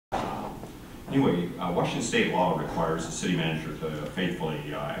Anyway, Washington state law requires the city manager to faithfully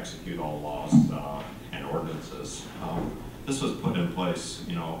execute all laws and ordinances. This was put in place,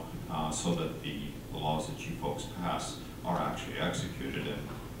 so that the laws that you folks pass are actually executed,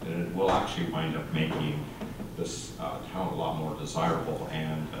 and it will actually wind up making this town a lot more desirable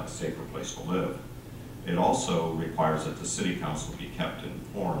and a safer place to live. It also requires that the city council be kept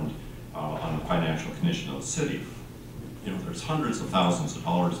informed on the financial condition of the city. There's hundreds of thousands of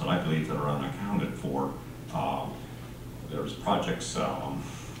dollars that I believe that are unaccounted for. There's projects,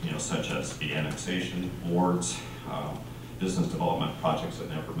 such as the annexation boards, business development projects that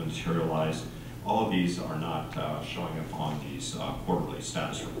never materialized. All of these are not showing up on these quarterly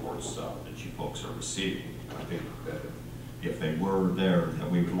status reports that you folks are receiving. I think that if they were there, that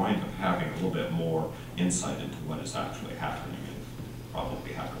we would wind up having a little bit more insight into what is actually happening, and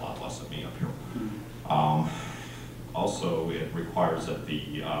probably have a lot less of me up here. Also, it requires that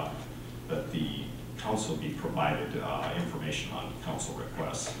the council be provided information on council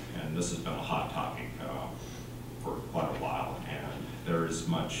requests, and this has been a hot topic for quite a while, and there is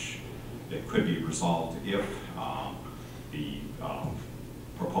much that could be resolved if the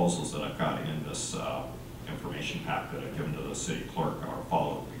proposals that I've got in this information pack that I've given to the city clerk are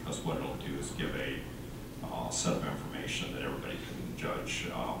followed, because what it'll do is give a set of information that everybody can judge,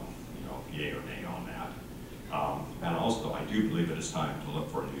 yay or nay on that. And also, I do believe it is time to look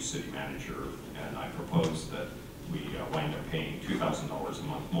for a new city manager, and I propose that we wind up paying $2,000 a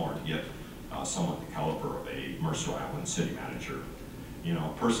month more to get someone the caliber of a Mercer Island city manager.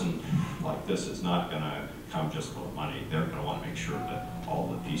 A person like this is not going to come just for the money. They're going to want to make sure that all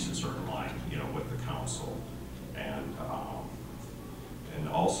the pieces are in line, with the council, and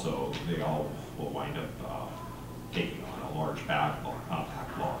also they all will wind up taking on a large backlog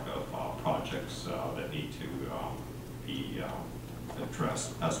of projects that need to be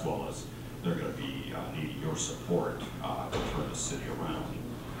addressed, as well as they're going to be needing your support to turn the city around.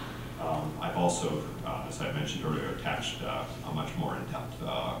 I've also, as I mentioned earlier, attached a much more in-depth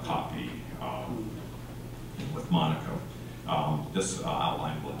copy with Monica. This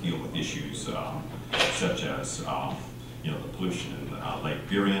outline will deal with issues such as the pollution in Lake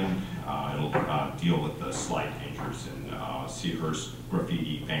Burien. It'll deal with the slide dangers in Seahurst,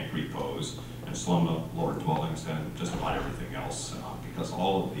 graffiti, bank repos, and slumlord dwellings, and just about everything else, because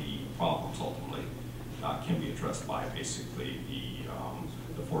all of the problems ultimately can be addressed by basically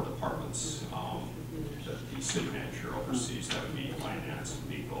the four departments that the city manager oversees. That would be finance,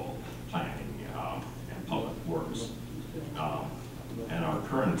 legal, planning, and public works. And our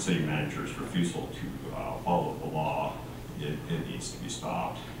current city manager's refusal to follow the law, it needs to be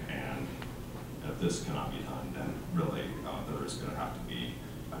stopped. And if this cannot be done, then really there is going to have to be,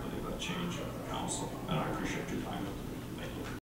 I believe, a change of the council. And I appreciate your time.